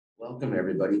Welcome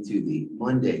everybody to the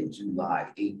Monday, July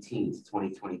 18th,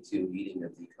 2022 meeting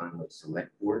of the Conway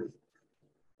Select Board.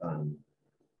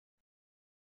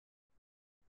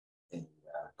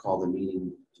 Call the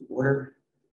meeting to order.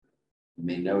 You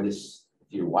may notice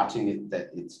if you're watching it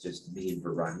that it's just me and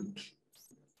Veronique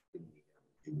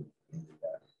in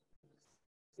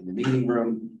the meeting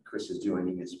room. Chris is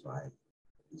joining us by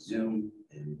Zoom,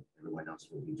 and everyone else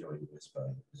will be joining us by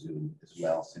Zoom as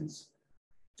well, since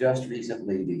just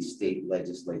recently the state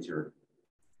legislature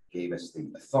gave us the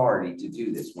authority to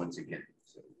do this once again.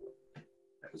 So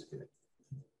that was good.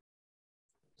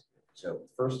 So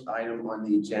first item on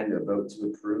the agenda, vote to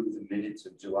approve the minutes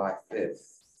of July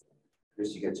 5th.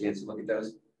 Chris, you got a chance to look at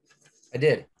those? I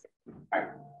did. All right.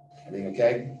 Everything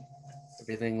okay?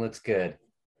 Everything looks good.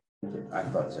 I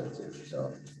thought so too.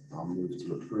 So I'll move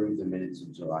to approve the minutes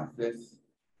of July 5th.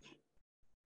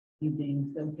 You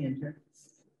being Phil Cantor.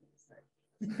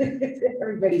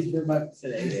 Everybody's remote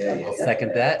today. Yeah, I'll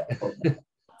second that.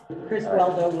 Chris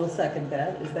Waldo will second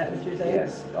that. Is that what you're saying?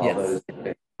 Yes.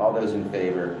 All those in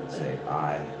favor say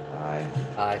aye. Aye.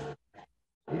 Aye.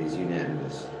 It is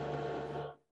unanimous.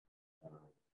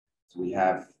 So we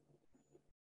have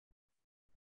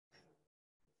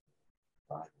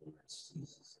 5 minutes.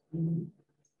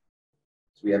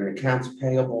 So we have an accounts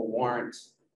payable warrant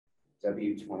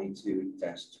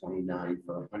W-22-29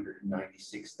 for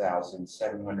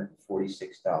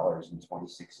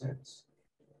 $196,746.26.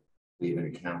 We have an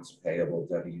accounts payable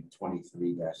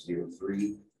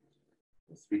W-23-03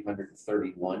 for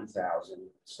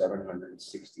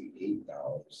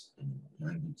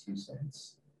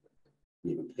 $331,768.92. We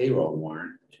have a payroll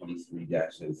warrant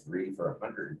 23-03 for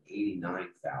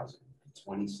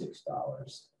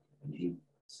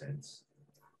 $189,026.80.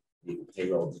 We have a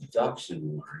payroll deduction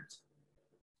warrant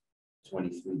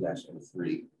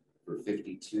 23-03 for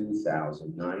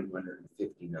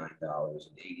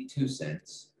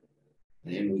 $52,959.82.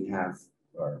 And then we have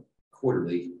our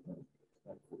quarterly,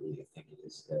 not quarterly, I think it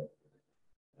is, the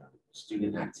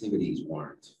student activities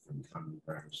warrant from Conway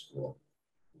Grammar School,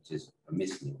 which is a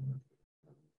misnomer.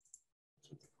 That's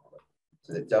what they call it.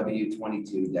 So the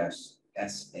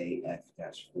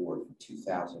W-22-SAF-4 for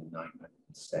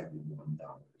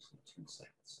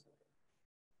 $2,971.02.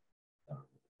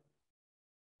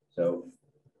 So,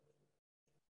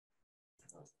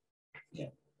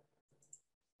 yeah.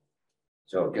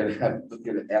 So we're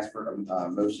gonna ask for a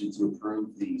motion to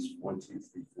approve these 1, 2,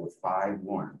 3, 4, 5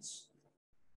 warrants.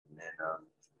 And then,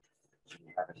 do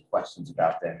you have any questions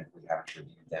about them if we haven't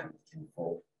reviewed them in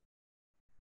full?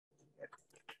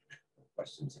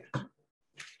 Questions answered.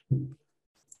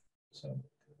 So,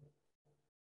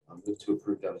 I'll move to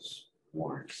approve those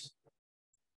warrants.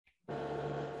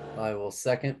 I will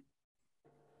second.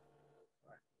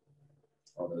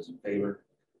 All those in favor?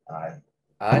 Aye.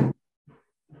 Aye.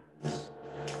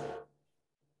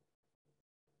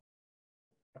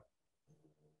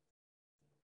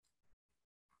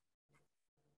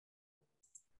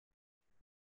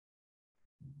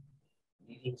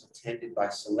 Meetings attended by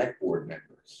select board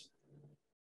members.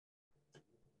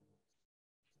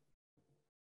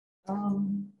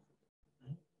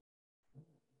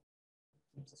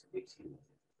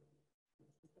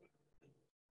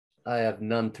 I have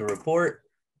none to report.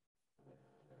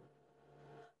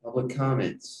 Public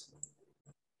comments.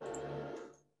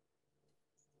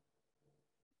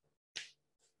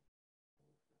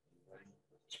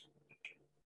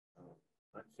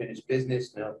 Unfinished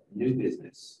business, no new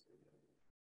business.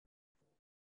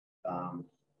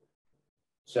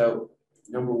 So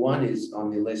number 1 is on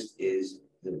the list is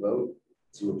the vote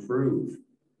to approve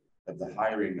of the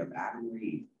hiring of Adam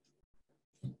Reed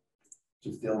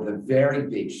to fill the very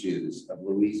big shoes of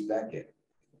Louise Beckett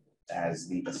as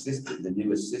the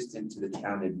new assistant to the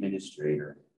town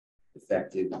administrator,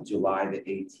 effective July the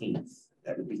 18th.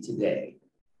 That would be today,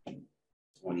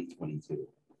 2022.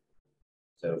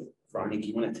 So, Veronique,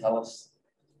 you want to tell us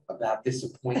about this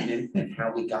appointment and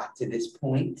how we got to this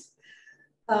point?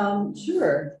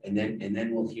 Sure. And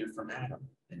then we'll hear from Adam,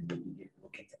 and we'll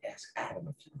get to ask Adam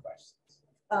a few questions.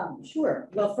 Sure.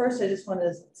 Well, first, I just want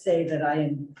to say that I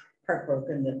am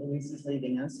heartbroken that Louise is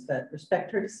leaving us, but respect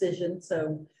her decision.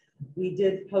 So we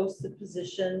did post the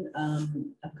position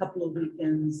a couple of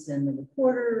weekends in the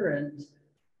Reporter and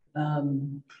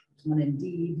on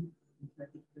Indeed. I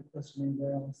think we posted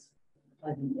anywhere else. I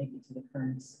didn't make it to the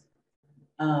Currents.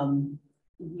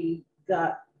 We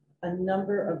got a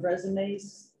number of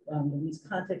resumes. Louise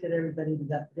contacted everybody. We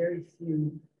got very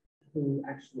few who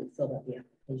actually filled out the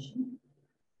application.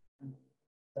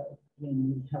 So when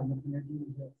we held an interview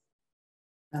with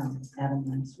Adam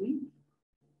last week,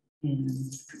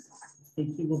 and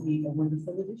think he will be a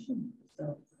wonderful addition. So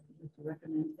I'd like to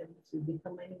recommend him to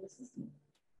become my new assistant.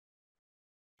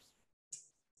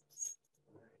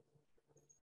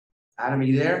 Adam, are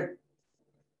you there?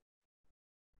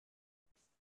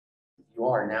 If you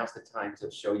are, now's the time to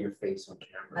show your face on I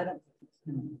camera.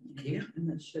 don't, I'm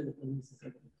not sure that Louise is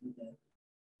able to do that.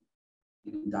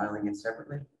 You dialing in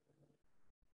separately?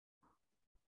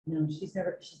 No, she's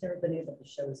never been able to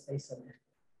show his face on there.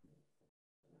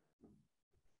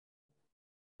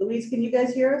 Louise, can you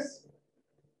guys hear us?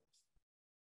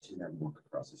 She's never walk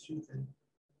across the street then.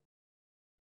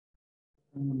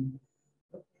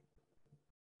 Okay.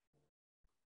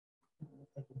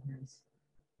 I can hear us.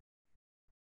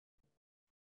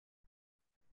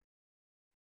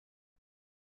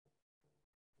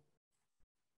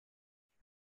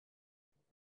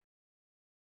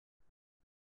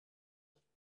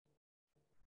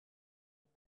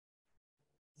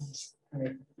 All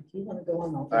right, if you want to go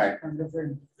on, I'll right. just turn over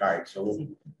and All right, so we'll see.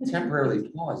 temporarily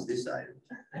pause this item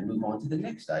and move on to the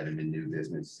next item in new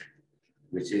business,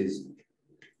 which is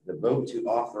the vote to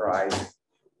authorize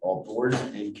all boards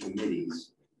and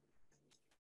committees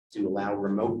to allow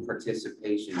remote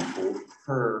participation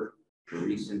per the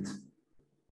recent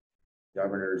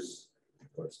governor's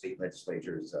or state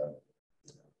legislatures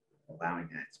allowing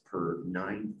that per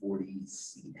 940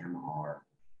 CMR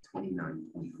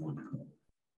 29.1.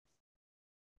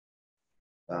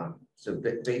 So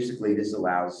basically, this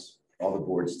allows all the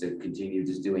boards to continue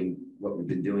just doing what we've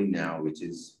been doing now, which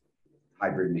is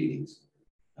hybrid meetings.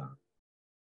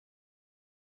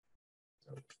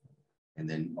 And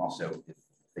then also, if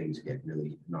things get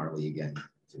really gnarly again,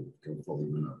 to go fully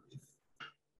remote.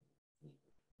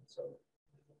 So,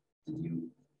 did you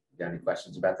got any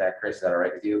questions about that, Chris? Is that all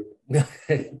right with you?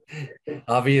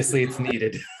 Obviously, it's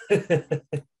needed.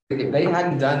 If they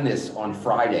hadn't done this on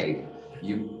Friday,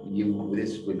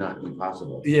 this would not be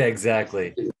possible. Yeah,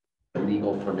 exactly.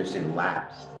 Legal permission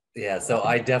lapsed. Yeah, so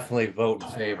I definitely vote in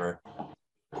favor.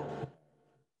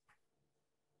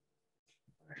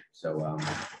 So,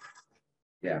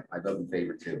 yeah, I vote in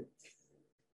favor too.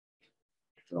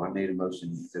 So I made a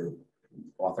motion to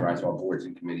authorize all boards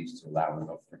and committees to allow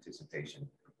remote participation.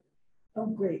 Oh,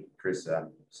 great. Chris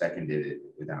seconded it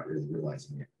without really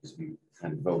realizing it because we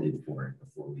kind of voted for it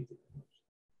before we did.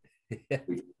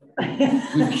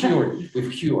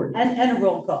 We've cured. And a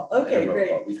roll call. Okay,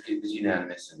 great. It was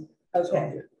unanimous and it's all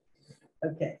Okay.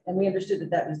 good. Okay, and we understood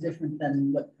that that was different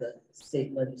than what the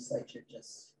state legislature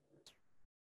just.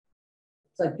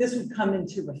 It's like this would come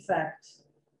into effect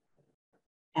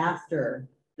after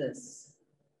this.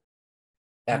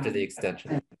 After the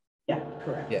extension. Yeah,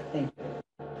 correct. Yeah. Thank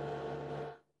you.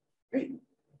 Great,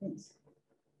 thanks.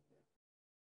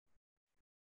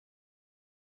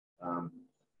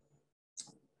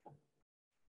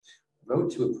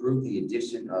 Vote to approve the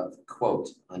addition of, quote,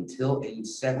 until age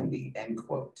 70, end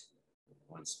quote,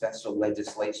 on special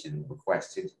legislation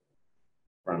requested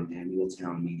from annual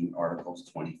town meeting articles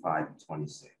 25 and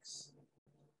 26.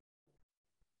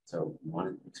 So you want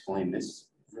to explain this,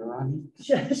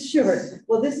 Veronica? Sure.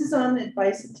 Well, this is on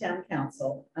advice of town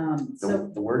council.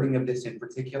 The wording of this in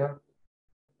particular?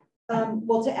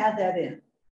 Well, to add in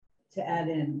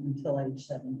until age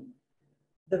 70.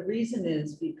 The reason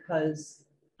is because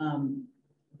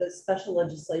the special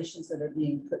legislations that are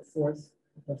being put forth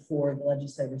before the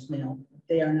legislators now,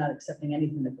 they are not accepting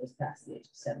anything that goes past the age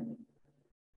of 70.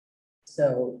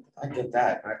 So I get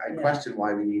that. I question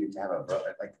why we needed to have a vote,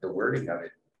 like the wording of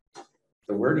it.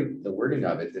 The wording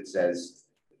of it that says,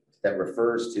 that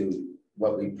refers to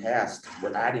what we passed.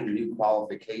 We're adding new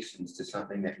qualifications to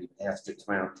something that we passed at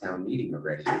town meeting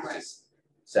already. It just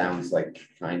sounds like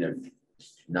kind of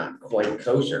not quite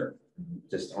kosher,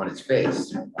 just on its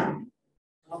face.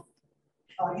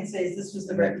 all I can say is this was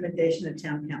the recommendation of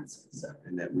town council. So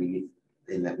And that we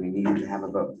needed to have a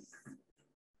vote.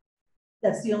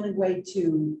 that's the only way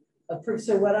to approve.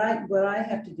 So what I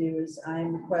have to do is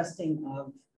I'm requesting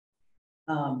of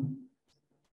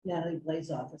Natalie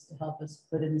Blaze office to help us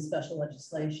put in the special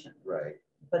legislation. Right.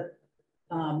 But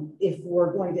if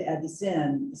we're going to add this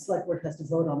in, the select board has to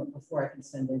vote on it before I can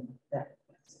send in that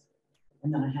request.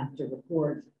 And then I have to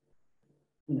record,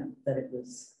 that it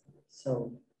was so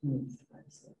moved by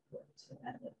the select board to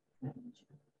add it.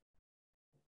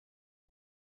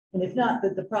 And if not,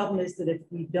 the problem is that if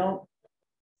we don't,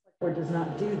 or does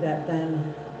not do that,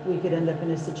 then we could end up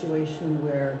in a situation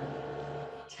where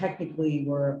technically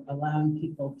we're allowing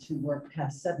people to work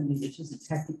past 70, which isn't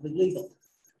technically legal.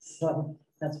 So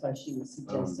that's why she was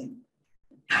suggesting.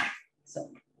 So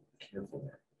Careful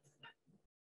there.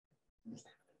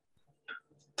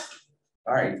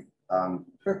 All right.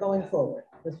 for going forward.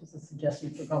 this was a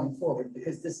suggestion for going forward,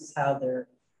 because this is how they're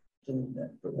doing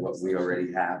the. But what we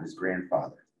already have is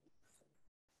grandfather.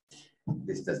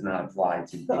 This does not apply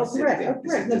to Oh, correct, existing. correct.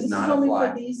 No, This does this is not only apply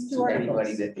for these two to articles.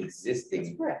 anybody that That's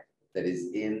existing, correct. that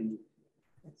is in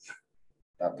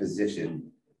a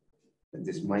position that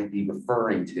this might be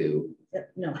referring to.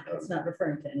 Yep, no, it's not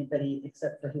referring to anybody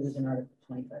except for who was in Article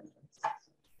 25.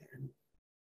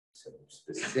 So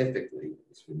specifically,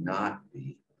 this would not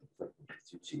be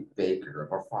to Chief Baker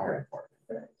of our fire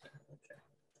department. Okay.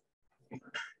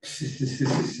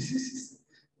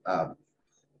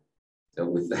 So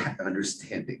with that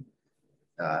understanding,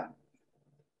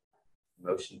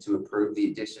 motion to approve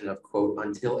the addition of quote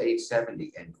until age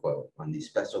 70 end quote on the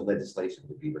special legislation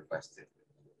would be requested.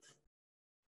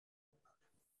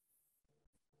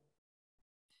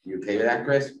 You okay with that,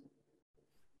 Chris?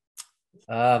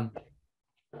 Yeah,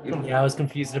 I was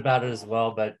confused about it as well,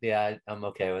 but yeah, I'm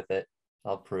okay with it.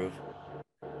 I'll approve.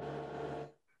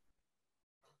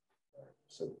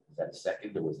 So is that a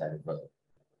second or was that a vote?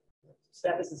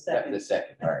 That was the That second. was a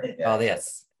second. All right. Yeah. Oh,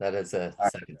 yes, that is a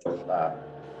second.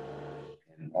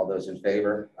 And all those in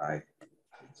favor? Aye.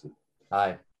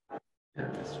 Aye.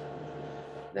 Unanimous.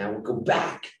 Now we'll go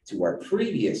back to our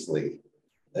previously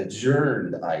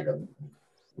adjourned item,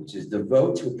 which is the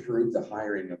vote to approve the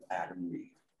hiring of Adam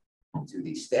Reed to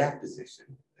the staff position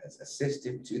as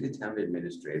assistant to the town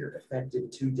administrator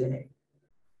effective today,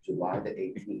 July the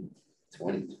 18th,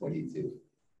 2022.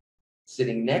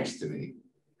 Sitting next to me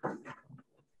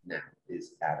now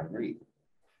is Adam Reed.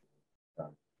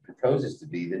 Proposes to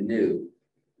be the new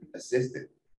assistant.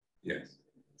 Yes.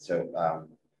 So,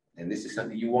 and this is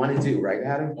something you want to do, right,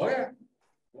 Adam? Oh, yeah.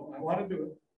 Well, I want to do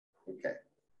it. Okay.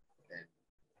 And,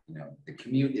 you know, the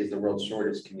commute is the world's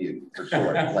shortest commute for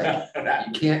sure. Like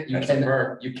you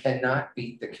cannot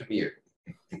beat the commute.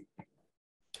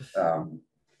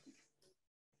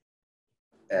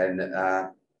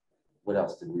 What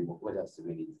else do we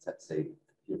need to say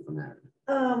here from Adam?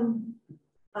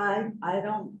 I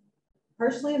don't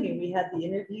personally, I mean, we had the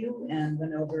interview and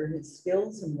went over his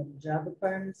skills and what the job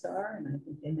requirements are, and I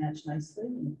think they match nicely.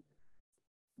 And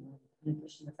in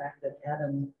addition to the fact that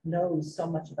Adam knows so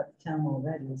much about the town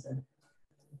already is a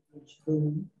huge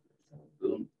boon.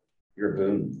 Boom. You're a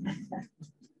boom.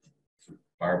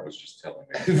 Barb was just telling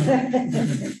me.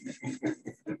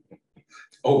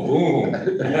 Oh, boom. No,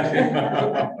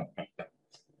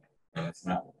 that's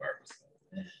not what Barb was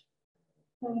saying.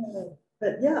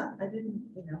 But yeah, I didn't,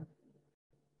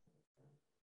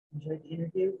 enjoyed the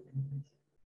interview.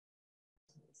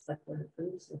 Selectboard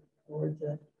approves, look forward to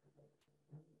Adam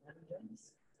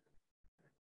joins.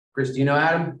 Chris, do you know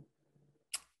Adam?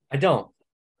 I don't.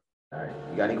 All right.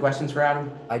 You got any questions for Adam?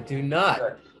 I do not.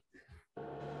 Good.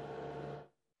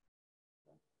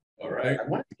 All right. I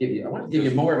want to give you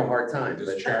more of a hard time. Does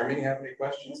But Charmy have any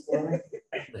questions for me?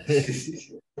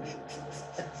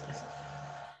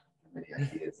 many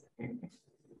ideas.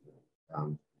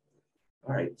 All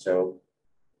right, so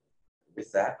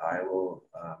with that, I will,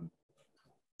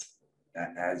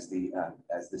 as the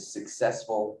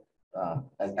successful,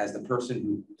 as the person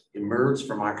who emerged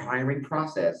from our hiring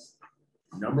process,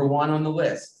 #1 on the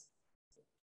list,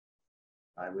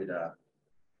 I would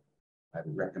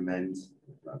recommend,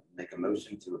 make a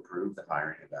motion to approve the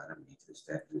hiring of Adam Reed to the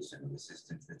staff position of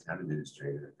assistant to the town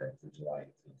administrator effective July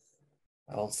 18th.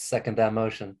 I'll second that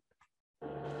motion.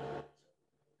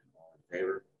 All in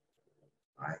favor?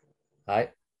 Aye. Aye.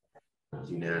 It's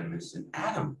unanimous. And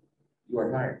Adam, you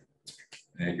are hired.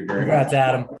 Thank you very much. Congrats,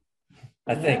 Adam.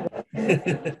 I think.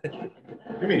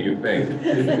 You mean you think?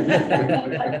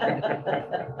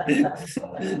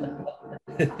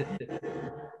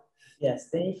 Yes,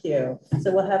 thank you.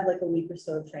 So we'll have like a week or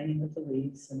so of training with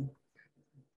Louise and.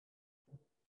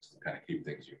 Kind of keep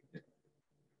things.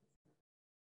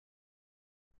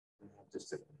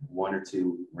 Just 1 or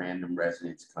 2 random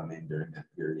residents come in during that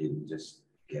period and just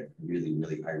get really,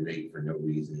 really irate for no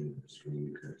reason,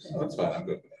 scream, curse. Oh, that's fine. I'm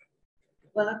good with that.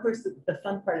 Well, of course, the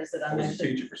fun part is that I I'm was a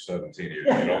actually. teacher for 17 years.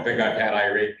 I don't think I've had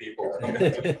irate people.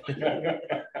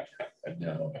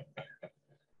 No.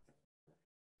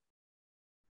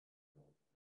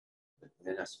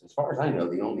 And as far as I know,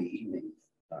 the only evening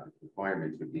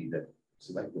requirement would be the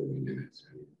Selectboard minutes.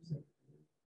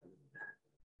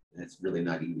 And it's really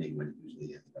not evening when it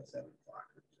usually ends by 7 o'clock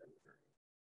or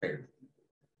 7:30.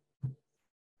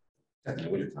 That's in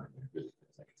the winter time. It really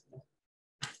feels like it's not.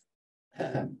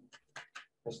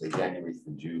 Especially January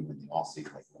through June when they all seem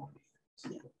like long.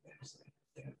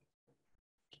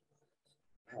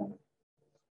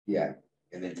 Yeah,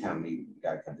 and then town meeting, you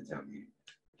gotta come to town meeting.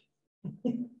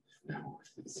 No.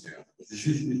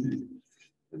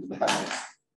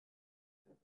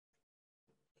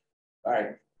 All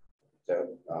right.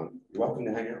 So you're welcome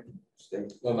to hang out. Stay.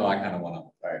 Well, no, I kind of want to.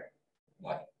 All right.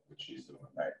 Like what she's doing. All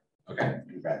right. Okay.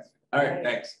 Congrats. All right. Right.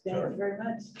 Thanks. Thank you very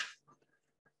much.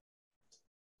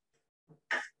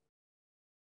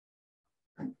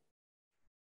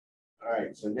 All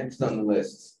right. So next on the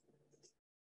list,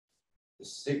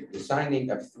 the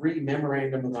signing of 3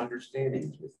 memorandum of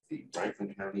understandings with the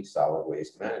Franklin County Solid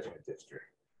Waste Management District.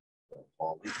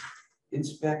 Hauling,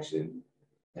 inspection,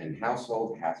 and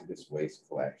household hazardous waste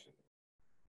collection.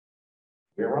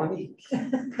 Veronique.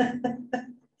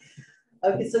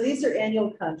 Okay, so these are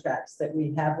annual contracts that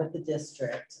we have with the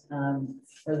district.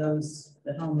 For those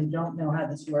at home who don't know how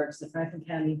this works, the Franklin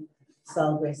County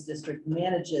Solid Waste District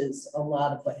manages a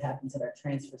lot of what happens at our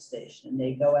transfer station. And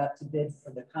they go out to bid for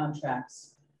the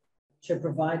contracts to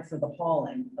provide for the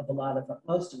hauling of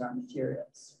most of our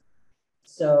materials.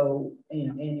 So,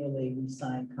 annually we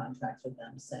sign contracts with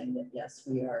them saying that, yes,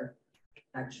 we are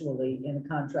actually in a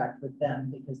contract with them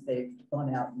because they've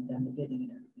gone out and done the bidding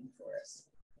and everything for us.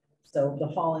 So the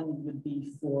hauling would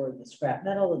be for the scrap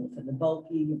metal and for the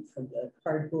bulky, for the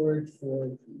cardboard, for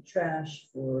the trash,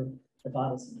 for the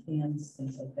bottles and cans,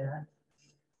 things like that.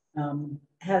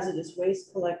 Hazardous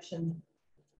waste collection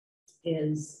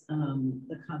is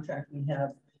the contract we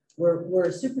have. We're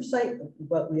a super site,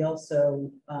 but we also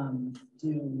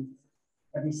do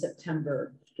every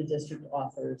September, the district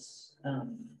offers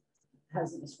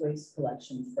hazardous waste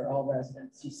collection for all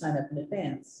residents. You sign up in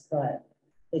advance, but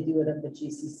they do it at the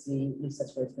GCC, at least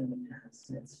that's where it's been in the past.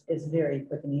 And it's very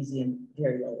quick and easy and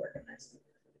very well organized.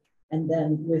 And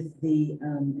then with the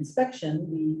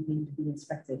inspection, we need to be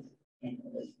inspected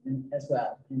annually as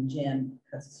well. And Jan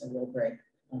cuts us a real break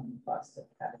on the cost of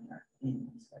having our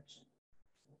annual inspection.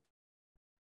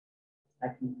 I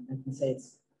can say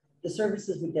it's the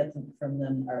services we get from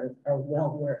them are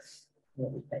well worth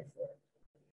what we pay for it.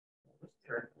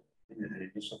 Was there an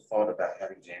initial thought about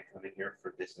having Jan come in here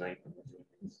for this night?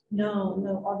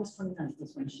 No, August 29th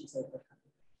is when she's over.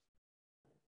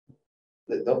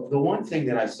 The one thing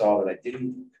that I saw that I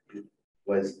didn't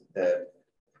was the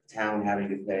town having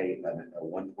to pay a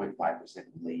 1.5%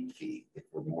 late fee if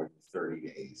we're more than 30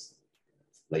 days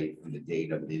late from the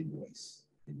date of an invoice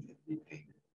in the payment.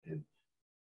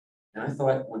 And I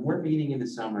thought, when we're meeting in the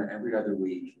summer every other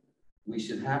week, we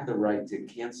should have the right to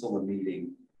cancel a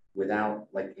meeting without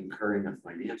like incurring a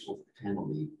financial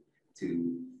penalty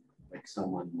to like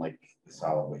someone like the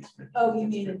solid waste. Oh, you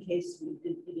mean in case you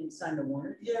didn't sign the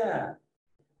warrant? Yeah.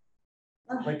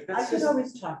 Like, I that's could just,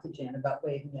 always talk to Jan about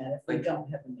waiving that if we Like, don't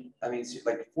have a meeting. I mean,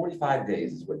 like 45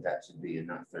 days is what that should be and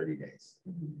not 30 days.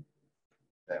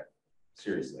 That,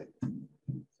 seriously. So,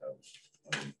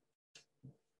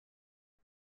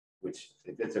 which,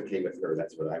 if it's okay with her,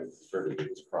 that's what I would prefer to do,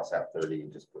 is cross out 30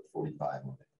 and just put 45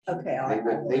 on it. Okay.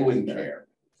 They wouldn't care,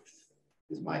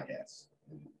 is my guess.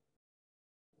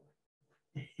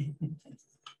 It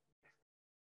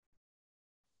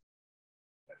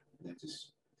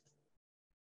just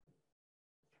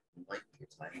like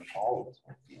it's like all of us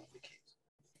want to be on vacation,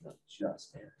 not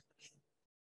just there.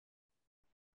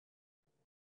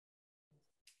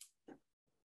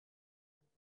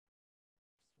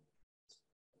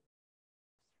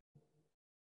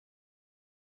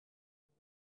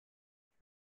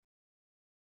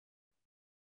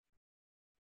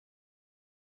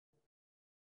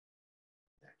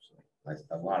 Actually,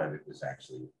 a lot of it was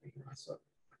actually, I saw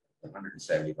the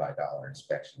 $175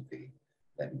 inspection fee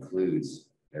that includes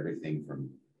everything from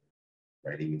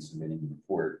writing and submitting a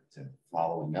report to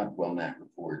following up on that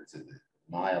report to the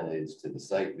mileage to the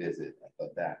site visit. I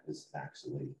thought that was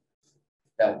actually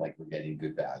felt like we're getting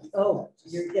good value. Oh,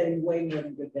 you're getting way more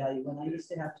than good value. When I used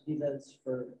to have to do those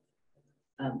for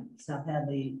South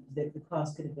Hadley, the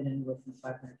cost could have been anywhere from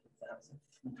 500 to 1,000.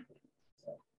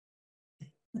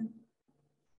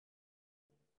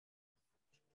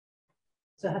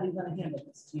 So how do you want to handle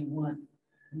this? Do you want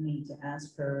me to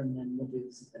ask her and then we'll do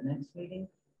this at the next meeting?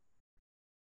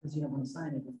 Because you don't want to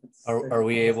sign it if it's. Are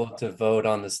we able to vote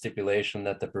on the stipulation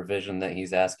that the provision that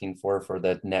he's asking for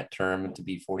the net term to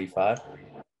be 45?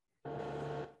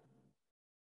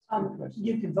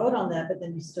 You can vote on that, but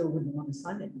then you still wouldn't want to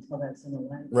sign it until that's in the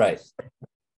language. Right.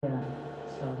 Yeah,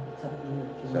 so it's up to you if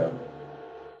you want.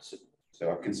 So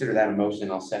I'll consider that a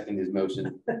motion. I'll second his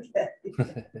motion. Okay.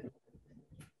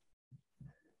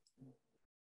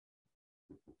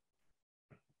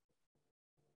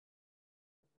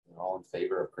 All in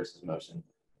favor of Chris's motion?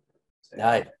 Say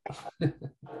Aye. So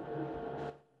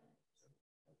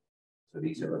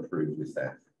these are approved with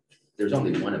that. There's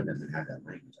only one of them that had that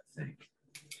language, I think.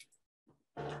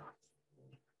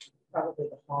 Probably probably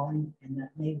the hauling, and that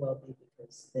may well be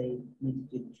because they need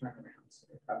to do the turnaround, so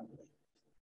they're probably.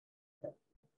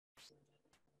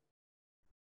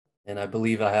 And I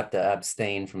believe I have to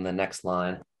abstain from the next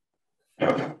line.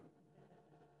 No,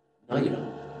 you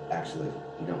don't, actually,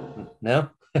 you don't No?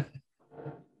 vote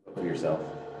for yourself.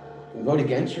 You can vote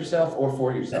against yourself or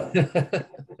for yourself.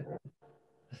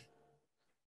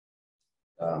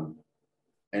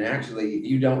 And actually, if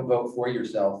you don't vote for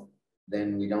yourself,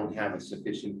 then we don't have a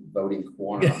sufficient voting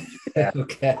quorum.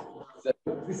 Okay. So,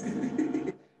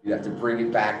 you have to bring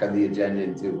it back on the agenda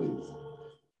in 2 weeks.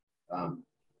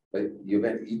 But do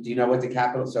you know what the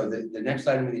capital, so the next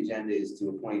item on the agenda is to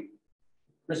appoint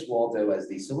Chris Waldo as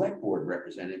the select board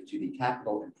representative to the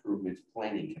Capital Improvement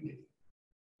Planning Committee,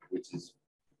 which is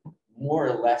more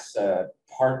or less a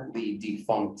partly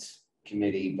defunct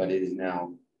committee, but it is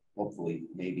now hopefully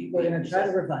maybe. We're gonna try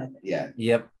to revive it. Yeah.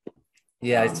 Yep.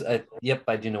 Yeah, yep,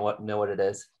 I do know what it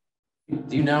is.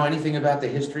 Do you know anything about the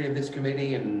history of this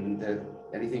committee and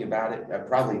anything about it?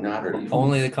 Probably not, or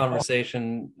Only the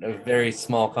conversation, a very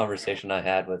small conversation I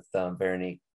had with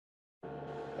Veronique.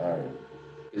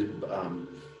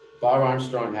 Bob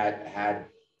Armstrong had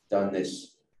done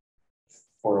this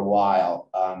for a while.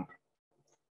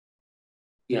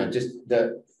 You know, just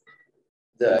the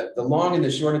long and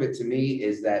the short of it to me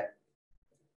is that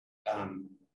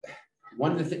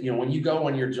one of the things, you know, when you go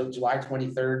on your July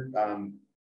 23rd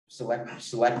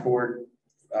select board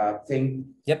thing.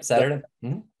 Yep, Saturday.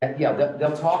 Yeah,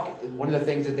 they'll talk. One of the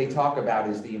things that they talk about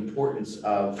is the importance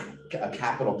of a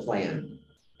capital plan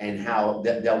and how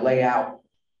they'll lay out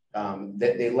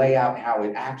that they lay out how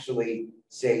it actually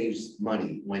saves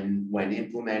money when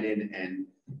implemented, and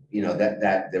you know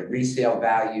that the resale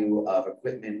value of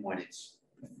equipment when it's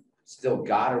still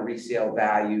got a resale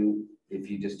value. If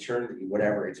you just turn it,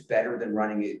 whatever, it's better than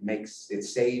running it. It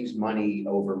saves money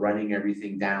over running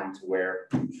everything down to where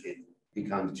it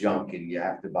becomes junk and you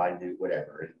have to buy new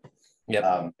whatever.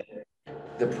 Yep.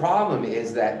 The problem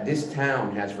is that this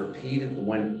town has repeated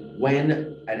when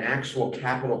an actual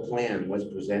capital plan was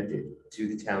presented to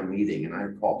the town meeting, and I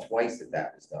recall twice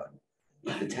that was done.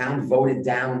 The town voted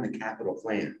down the capital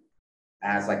plan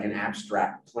as like an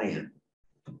abstract plan,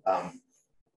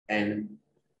 and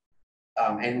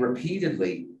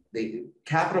repeatedly, the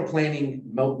capital planning,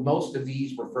 most of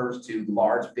these refers to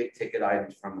large, big ticket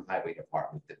items from the highway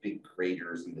department, the big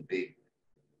graders and the big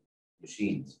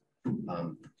machines.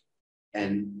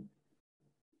 And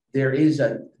there is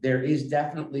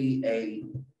definitely a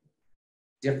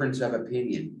difference of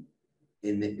opinion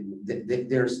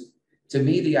there's, to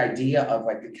me, the idea of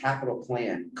like the capital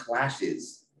plan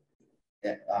clashes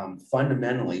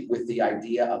fundamentally with the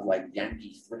idea of like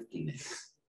Yankee thriftiness.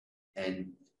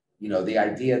 And, you know, the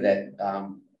idea that,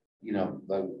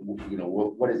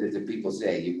 what is it that people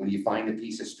say? When you find a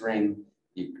piece of string,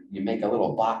 you make a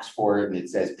little box for it and it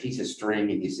says piece of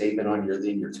string and you save it on your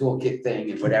toolkit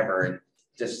thing and whatever. And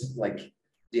just like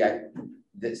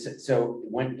so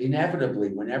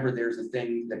inevitably, whenever there's a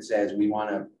thing that says we want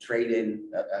to trade in,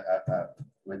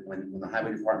 when the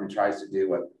highway department tries to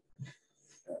do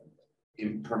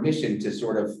permission to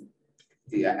sort of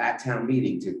at town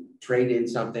meeting to trade in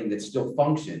something that still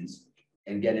functions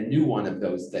and get a new one of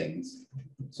those things,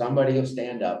 somebody will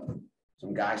stand up,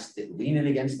 some guy leaning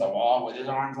against the wall with his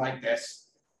arms like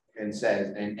this and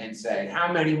says, and say,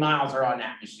 how many miles are on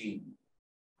that machine?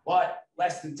 What?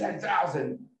 Less than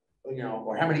 10,000, you know,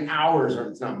 or how many hours,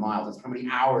 or it's not miles, it's how many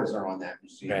hours are on that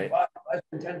machine. Right. What? Less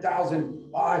than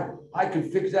 10,000, I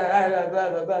could fix that,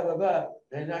 blah, blah, blah, blah, blah.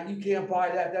 And now you can't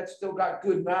buy that, that's still got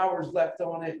good hours left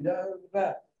on it, blah, blah,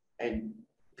 blah. And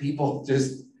people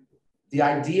just, the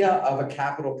idea of a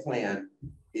capital plan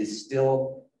is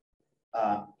still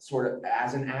sort of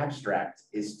as an abstract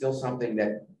is still something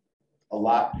that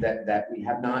that we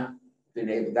have not been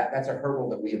able, that's a hurdle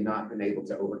that we have not been able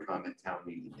to overcome at town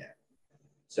meeting yet.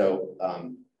 So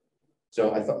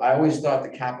I always thought the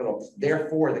capital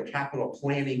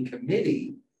planning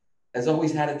committee has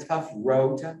always had a tough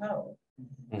row to hoe,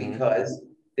 because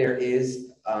there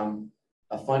is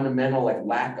a fundamental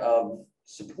lack of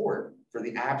support for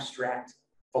the abstract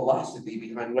philosophy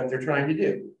behind what they're trying to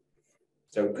do.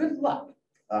 So good luck.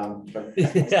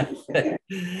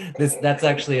 That's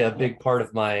actually a big part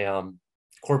of my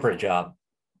corporate job.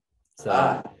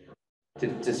 So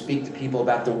to speak to people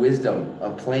about the wisdom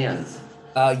of plans.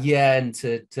 Yeah, and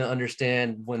to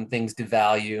understand when things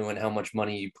devalue and how much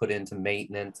money you put into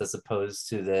maintenance as opposed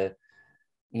to the,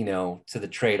 you know, to the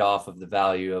trade-off of the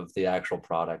value of the actual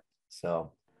product.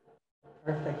 So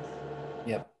Perfect.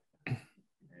 Yep. And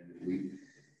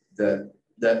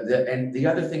and the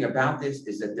other thing about this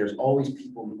is that there's always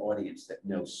people in the audience that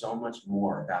know so much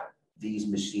more about these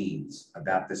machines,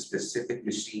 about the specific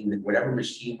machine, whatever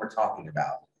machine we're talking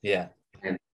about. Yeah.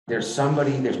 And there's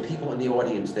people in the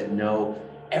audience that know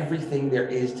everything there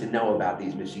is to know about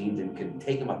these machines and can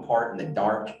take them apart in the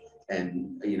dark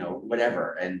and, you know,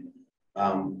 whatever. And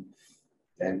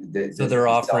So they're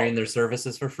offering their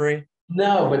services for free?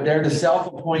 No, but they're the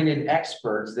self-appointed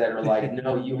experts that are like,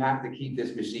 no, you have to keep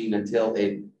this machine until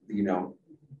it, you know,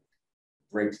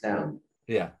 breaks down.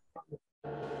 Yeah.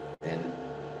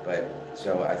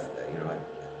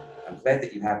 I'm glad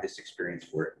that you have this experience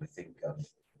for it. I think,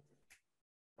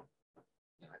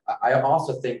 I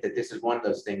also think that this is one of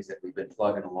those things that we've been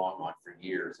plugging along on for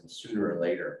years, and sooner or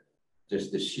later,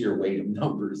 just the sheer weight of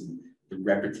numbers and the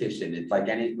repetition, it's like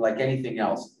anything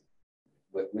else.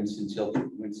 What Winston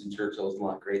Churchill's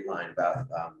great line about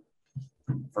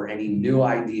for any new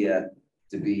idea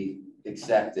to be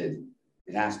accepted,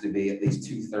 it has to be at least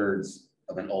 2/3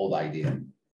 of an old idea.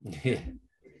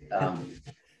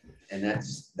 And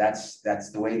that's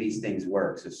the way these things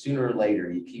work. So sooner or later,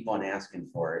 you keep on asking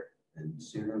for it, and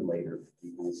sooner or later,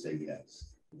 people will say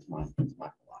yes. It's my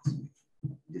philosophy.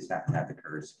 You just have to have the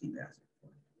courage to keep asking for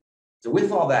it. So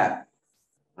with all that,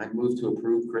 I move to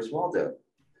approve Chris Waldo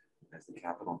as the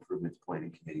Capital Improvements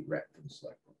Planning Committee rep for the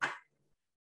Selectboard.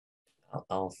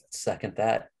 I'll second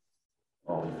that.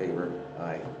 All in favor?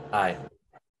 Aye. Aye.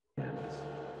 Yes.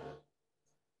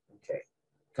 Okay.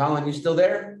 Colin, you still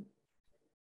there?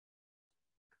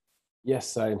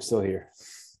 Yes, I am still here.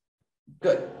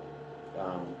 Good.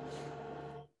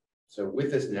 So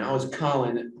with us now is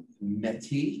Colin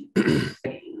Metty.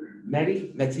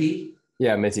 Metty?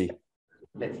 Yeah, Mitty.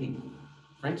 Metty.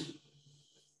 French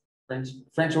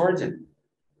origin.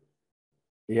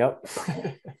 Yep.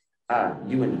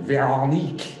 You and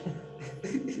Veronique.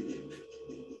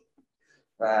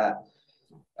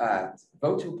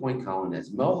 Vote to appoint Colin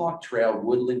as Mohawk Trail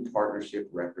Woodland Partnership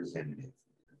Representative.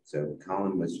 So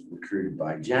Colin was recruited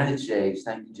by Janet Shaves.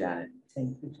 Thank you, Janet.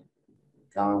 Thank you.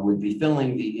 Colin would be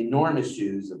filling the enormous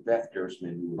shoes of Beth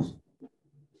Gershman, who was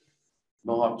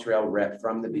Mohawk Trail rep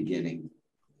from the beginning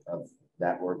of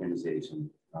that organization.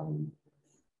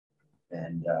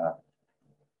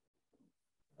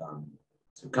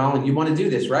 So Colin, you want to do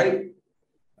this, right?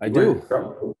 I do.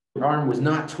 Your arm was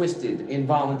not twisted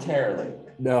involuntarily.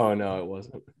 No, it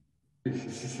wasn't.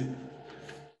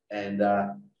 And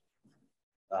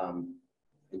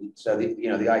so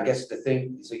I guess the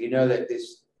thing, so you know that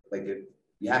this, like,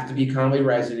 you have to be a Conway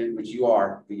resident, which you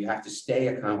are, but you have to stay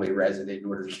a Conway resident in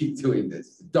order to keep doing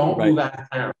this. Don't move out of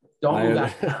town. Don't move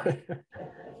out of town.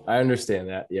 I understand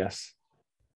that. Yes.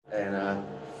 And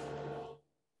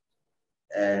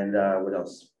what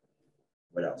else?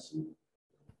 I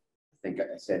think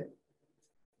I said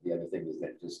the other thing is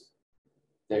that just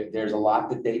there's a lot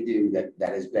that they do that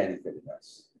has benefited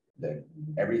us.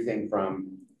 Everything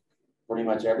from pretty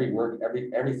much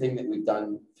everything that we've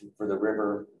done for the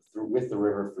river, with the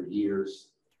river for years.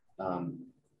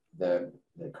 The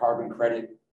carbon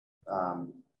credit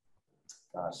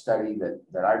study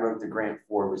that I wrote the grant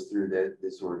for was through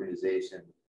this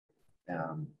organization.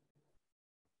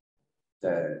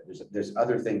 There's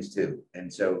other things too,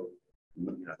 and so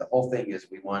the whole thing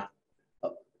is we want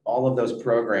all of those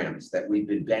programs that we've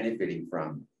been benefiting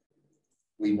from.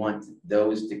 We want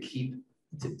those to keep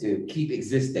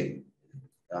existing,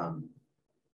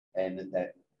 and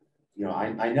that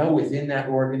I know within that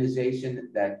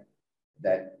organization that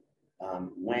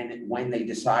when they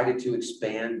decided to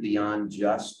expand beyond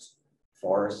just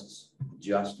forests,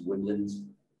 just woodlands,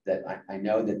 that I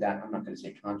know that I'm not going to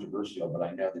say controversial, but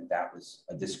I know that was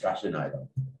a discussion item.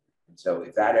 And so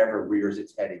if that ever rears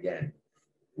its head again,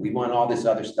 we want all this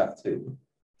other stuff too.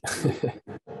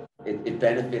 It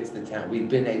benefits the town. We've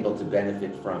been able to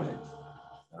benefit from it.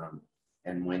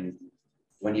 And when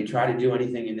you try to do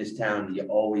anything in this town, you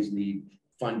always need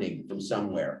funding from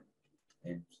somewhere.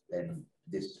 And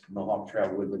this Mohawk Trail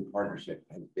Woodland Partnership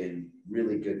has been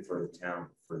really good for the town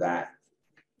for that,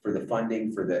 for the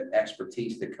funding, for the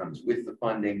expertise that comes with the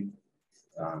funding,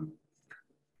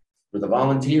 for the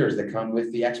volunteers that come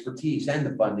with the expertise and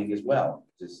the funding as well.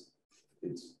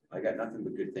 I got nothing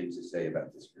but good things to say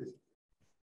about this group.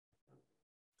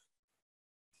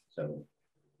 So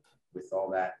with all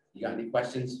that, you got any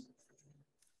questions?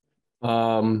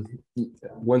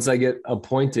 Once I get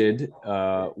appointed,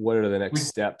 what are the next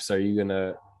steps? Are you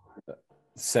gonna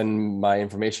send my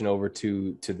information over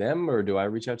to them, or do I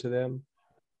reach out to them?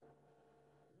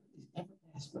 Never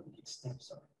asked what the next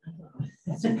steps are.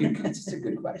 That's a good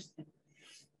question.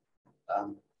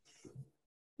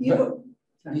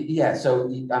 Yeah, so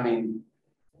I mean,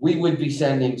 we would be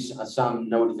sending some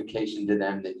notification to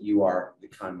them that you are the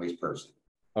Conway's person.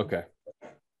 Okay.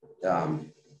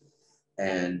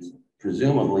 And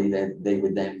presumably they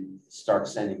would then start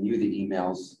sending you the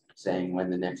emails saying when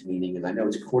the next meeting is. I know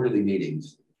it's quarterly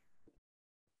meetings.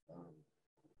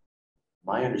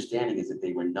 My understanding is that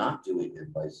they were not doing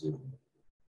them by Zoom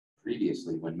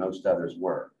previously when most others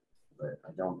were, but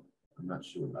I'm not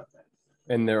sure about that.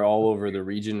 And they're all over the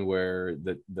region where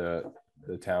the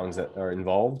towns that are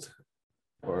involved,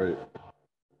 or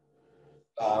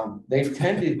they've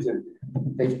tended to,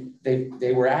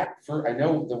 they were at, I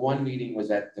know the one meeting was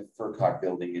at the FERCog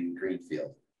building in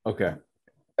Greenfield. okay.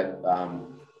 But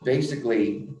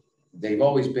basically, they've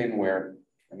always been where,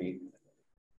 I mean,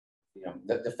 you know,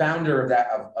 the founder of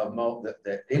that,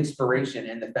 the inspiration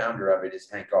and the founder of it is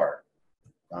Hank Art.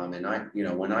 And I, you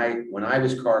know, when I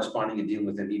was corresponding and dealing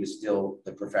with him, he was still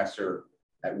the professor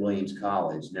at Williams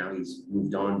College. Now he's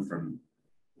moved on from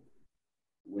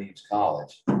Williams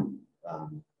College.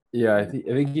 Yeah, I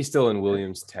think he's still in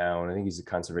Williamstown. I think he's a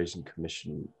conservation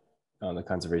commission on the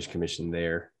conservation commission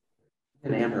there.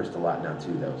 In Amherst a lot now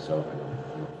too, though. So,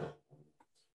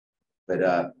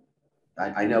 but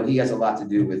I know he has a lot to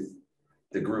do with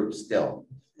the group still,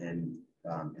 and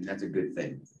that's a good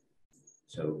thing.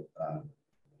 So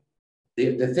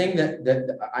the thing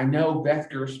that I know, Beth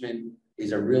Gershman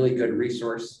is a really good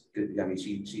resource. I mean,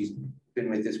 she's been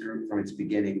with this group from its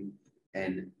beginning,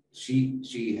 and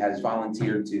she has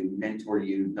volunteered to mentor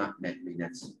you. Not I mean,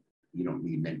 that's, you don't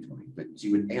need mentoring, but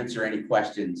she would answer any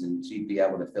questions and she'd be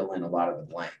able to fill in a lot of the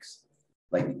blanks.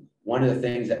 Like, one of the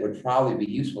things that would probably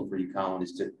be useful for you, Colin,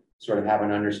 is to sort of have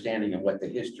an understanding of what the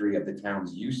history of the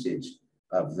town's usage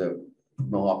of the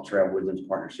Mohawk Trail Woodlands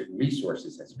Partnership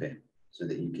resources has been, so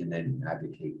that you can then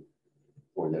advocate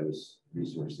for those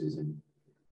resources and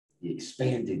the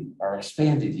expanded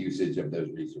usage of those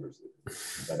resources.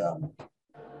 But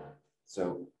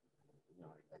so, you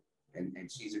know, and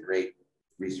she's a great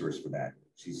resource for that.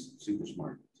 She's super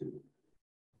smart too.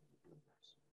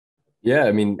 Yeah,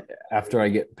 I mean, after I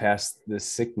get past this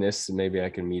sickness, maybe I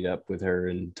can meet up with her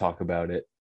and talk about it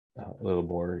a little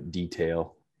more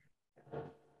detail.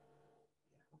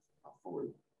 I'll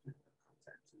forward the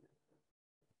contact to you.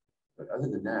 But other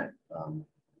than that,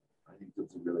 I think you'll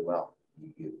do really well.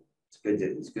 It's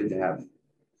good to have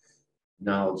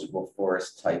knowledgeable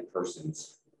forest type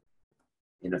persons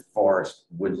in a forest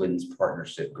woodlands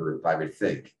partnership group, I would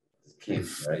think. It's king,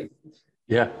 right?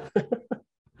 Yeah.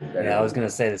 Yeah, I was going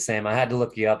to say the same. I had to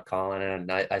look you up, Colin,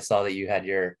 and I saw that you had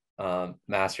your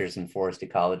master's in forest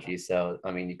ecology. So,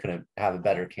 I mean, you couldn't have a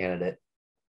better candidate.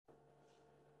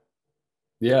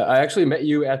 Yeah, I actually met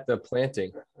you at the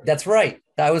planting. That's right.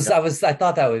 I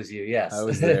thought that was you. Yes, I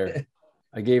was there.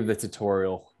 I gave the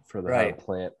tutorial for the how to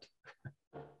plant.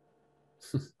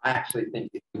 I actually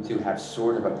think you two have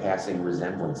sort of a passing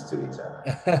resemblance to each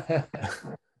other.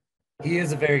 He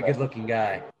is a very good looking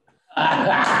guy.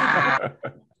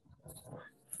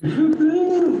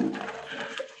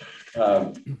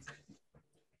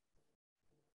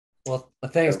 Well,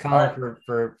 thanks, Colin,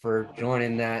 for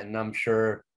joining that, and I'm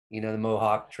sure, you know, the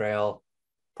Mohawk Trail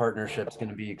Partnership is going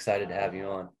to be excited to have you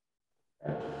on.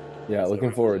 Yeah,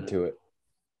 looking forward to it.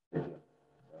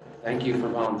 Thank you for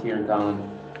volunteering,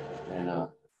 Colin. And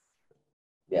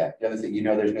yeah, the other thing, you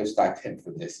know, there's no stipend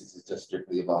for this. This is just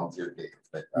strictly a volunteer gig.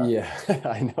 But yeah,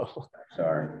 I know.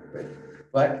 Sorry,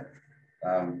 but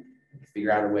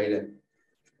figure out a way to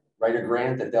write a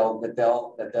grant that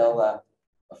they'll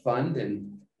fund,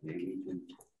 and maybe you can.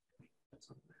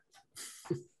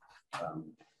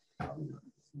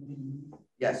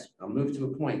 Yes, I'll move to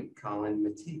appoint Colin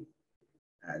Matee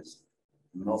as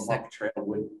Mohawk Trail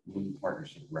Woodland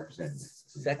Partnership representative.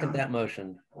 Second that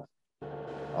motion.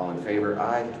 All in favor?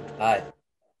 Aye. Aye.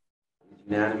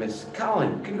 Unanimous.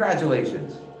 Colin,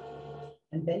 congratulations.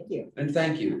 And thank you. And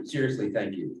thank you. Seriously,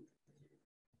 thank you.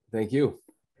 Thank you.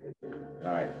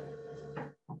 All right.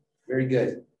 Very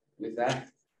good. With that,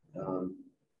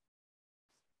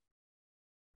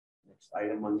 next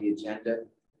item on the agenda.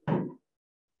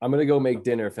 I'm gonna go make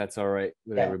dinner if that's all right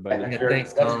with everybody. That's, Yeah,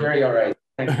 thanks, that's very all right.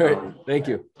 Thanks, All right. Colin. Thank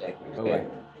you. Okay.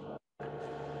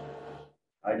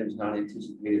 Items not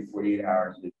anticipated 48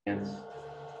 hours in advance.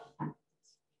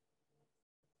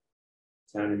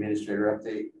 Town administrator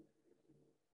update.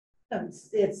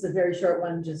 It's a very short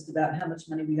one, just about how much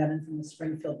money we got in from the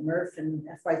Springfield MRF in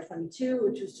FY22,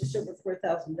 which was just over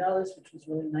 $4,000, which was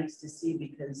really nice to see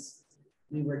because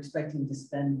we were expecting to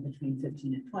spend between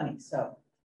 15 and 20. So,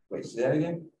 Wait, say that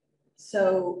again?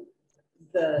 So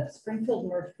the Springfield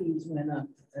MRF fees went up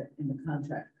in the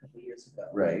contract a couple of years ago.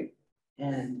 Right.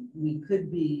 And we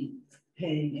could be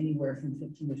paying anywhere from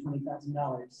 $15,000 to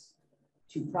 $20,000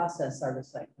 to process our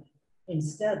recycling.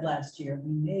 Instead, last year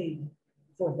we made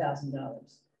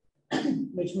 $4,000.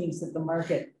 which means that the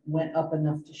market went up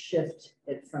enough to shift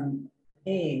it from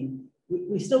paying.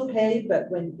 We still pay, but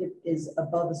when it is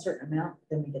above a certain amount,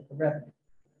 then we get the revenue.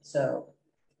 So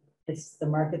it's the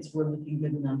markets were looking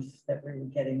good enough that we were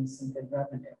getting some good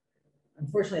revenue.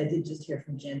 Unfortunately, I did just hear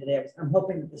from Jan today. I'm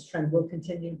hoping that this trend will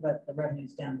continue, but the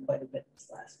revenue's down quite a bit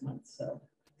this last month. So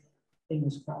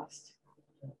fingers crossed.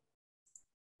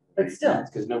 But still. It's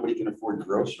because nobody can afford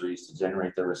groceries to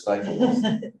generate their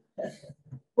recyclables.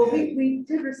 Well, we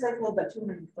did recycle about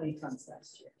 220 tons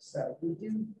last year. So we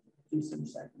do some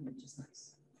recycling, which is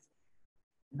nice.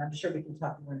 And I'm sure we can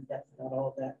talk more in depth about all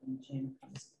of that when Jan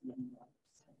comes in.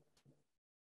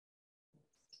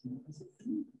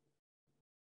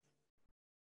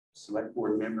 Select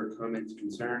board member comments,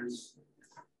 concerns.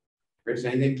 Chris,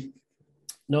 anything?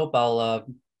 Nope, I'll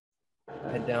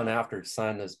head down after to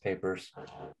sign those papers.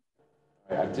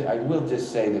 I will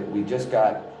just say that we just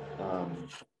got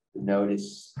the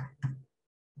notice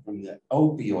from the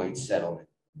opioid settlement,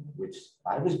 which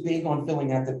I was big on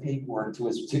filling out the paperwork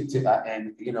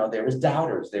and you know, there was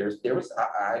doubters. There was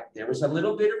a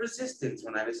little bit of resistance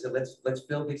when I said let's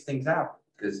fill these things out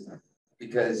because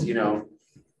you know,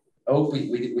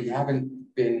 we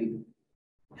haven't been.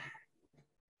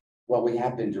 Well, we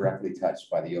have been directly touched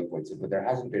by the opioids, but there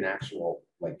hasn't been actual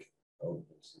like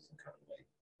overdoses in Conway,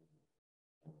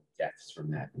 deaths from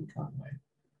that in Conway.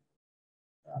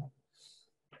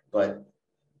 But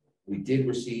we did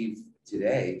receive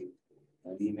today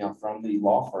an email from the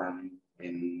law firm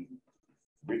in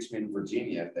Richmond,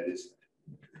 Virginia, that is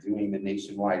doing the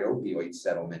nationwide opioid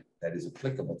settlement that is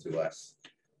applicable to us,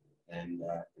 and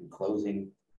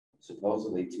enclosing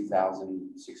supposedly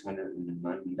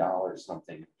 $2,690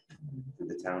 something to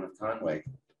the town of Conway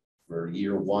for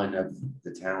year one of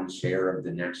the town's share of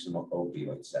the national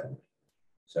opioid settlement.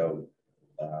 So,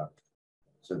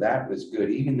 so that was good,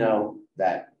 even though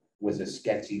that was a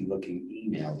sketchy looking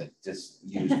email that just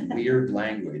used weird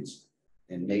language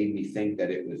and made me think that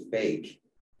it was fake.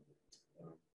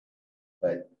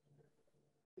 But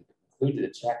it included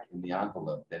a check in the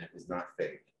envelope that it was not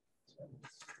fake. So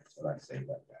that's what I say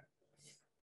about that.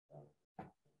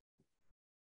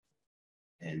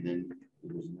 And then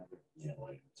there was another email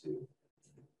item too.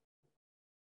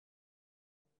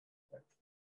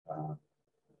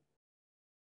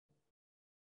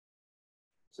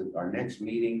 So our next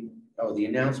meeting, the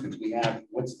announcements we have,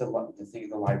 what's the thing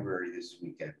at the library this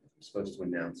weekend? We're supposed to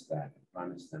announce that. I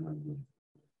promised them I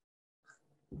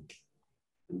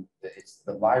would. It's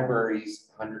the library's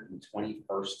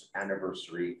 121st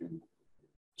anniversary, and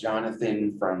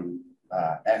Jonathan from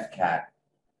FCAT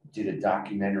did a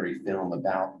documentary film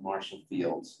about Marshall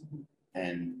Fields,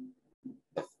 and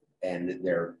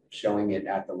they're showing it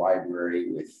at the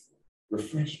library with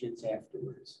refreshments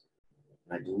afterwards.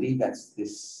 And I believe that's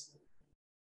this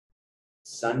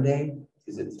Sunday.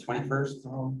 Is it the 21st?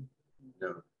 Oh,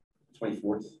 no,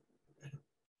 24th.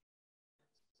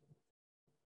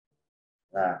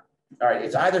 All right,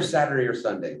 it's either Saturday or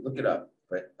Sunday. Look it up,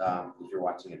 but if you're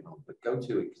watching at home, but go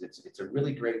to it because it's a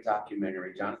really great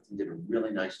documentary. Jonathan did a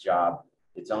really nice job.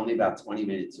 It's only about 20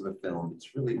 minutes of a film.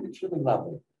 It's really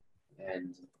lovely,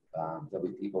 and there'll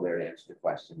be people there to answer the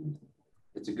questions.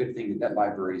 It's a good thing that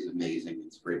library is amazing.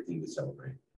 It's a great thing to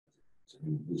celebrate. So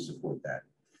we support that.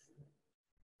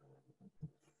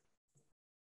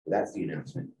 That's the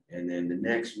announcement. And then the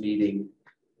next meeting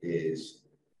is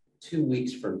 2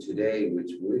 weeks from today,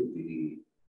 which would be,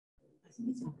 I think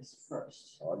it's August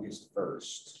 1st. August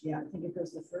 1st. Yeah, I think it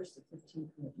goes the 1st to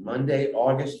 15th. Monday,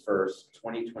 August 1st,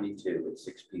 2022 at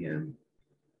 6 p.m.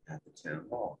 at the town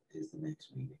hall is the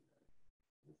next meeting.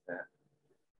 With that,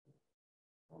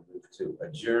 I'll move to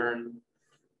adjourn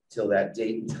till that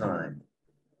date and time.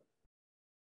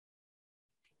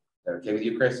 Is that okay with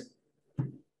you, Chris?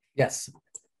 Yes.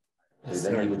 So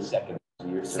then you would second.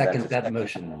 Second that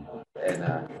motion. And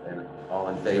all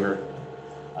in favor?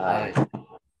 Aye.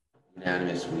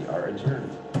 Unanimous. We are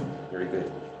adjourned. Very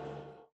good.